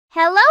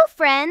Hello,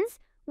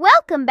 friends!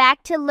 Welcome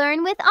back to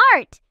Learn with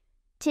Art.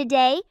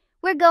 Today,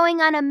 we're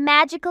going on a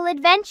magical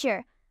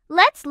adventure.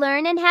 Let's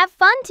learn and have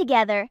fun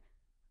together.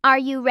 Are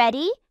you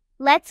ready?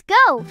 Let's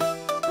go!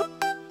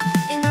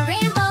 In a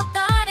rainbow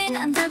garden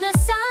under the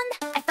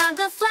sun, I found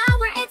a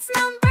flower, it's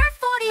number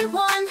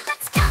 41.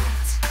 Let's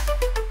count.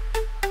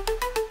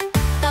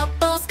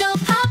 Bubbles go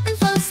pop and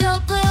flow so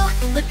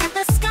blue. Look at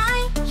the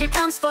sky, here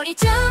comes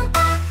 42.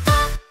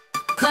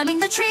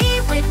 Climbing the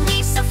tree with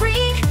leaves so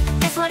free.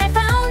 Guess what I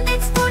found?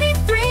 It's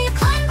 43.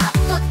 Climb up,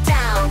 look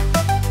down.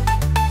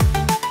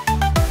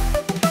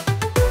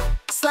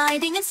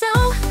 Sliding in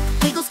snow,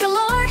 wiggles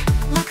galore.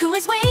 Look who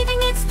is waving,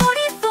 it's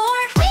 44.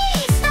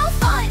 Whee! Snow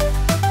fun!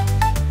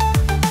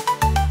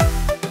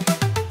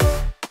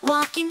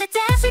 Walking the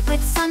desert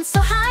with sun so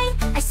high,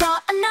 I saw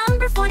a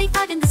number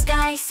 45 in the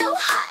sky, so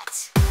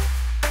hot.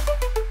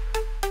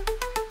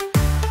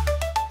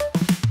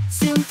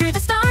 Zoom through the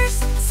stars,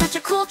 such a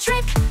cool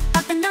trick.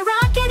 Up in the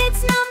rocket,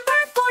 it's number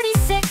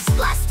 46.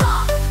 Blast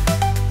off!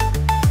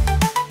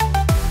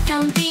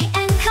 Comfy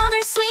and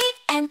color, sweet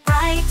and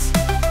bright.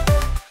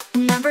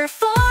 Number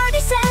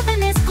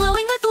 47 is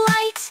glowing with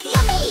light.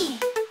 Yummy!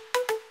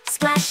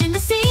 Splash in the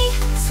sea,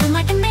 swim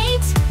like a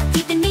mate.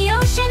 Deep in the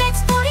ocean,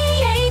 it's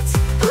 48.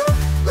 Ooh,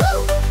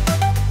 ooh.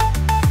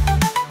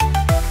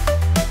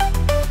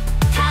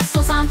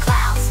 Castles on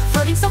clouds,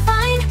 floating so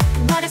fine.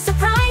 What a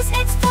surprise,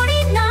 it's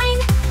 49.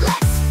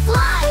 Let's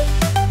fly!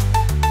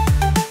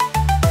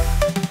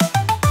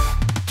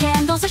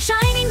 Candles are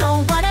shining,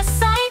 oh what a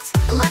sight.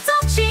 Let's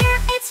all cheer,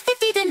 it's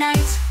 50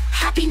 tonight.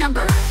 Happy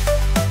number.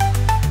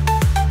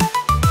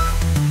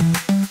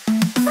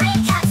 Free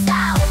cat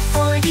style.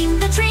 Fording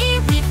the tree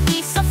with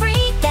leaves so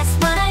free. Guess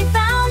what I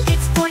found?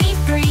 It's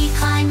 43.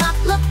 Climb up,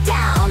 look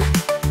down.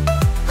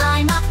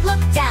 Climb up, look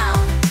down.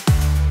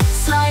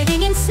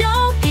 Sliding in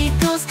snow, it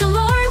goes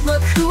galore.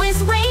 Look who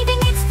is waving,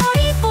 it's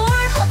 44.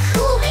 Look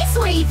who is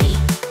waving.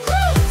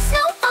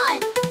 Snow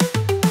fun.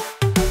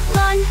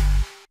 Run.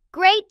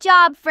 Great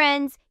job,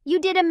 friends! You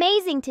did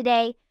amazing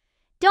today.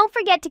 Don't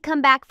forget to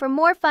come back for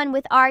more fun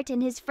with Art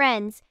and his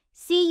friends.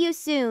 See you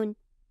soon.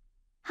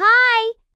 Hi!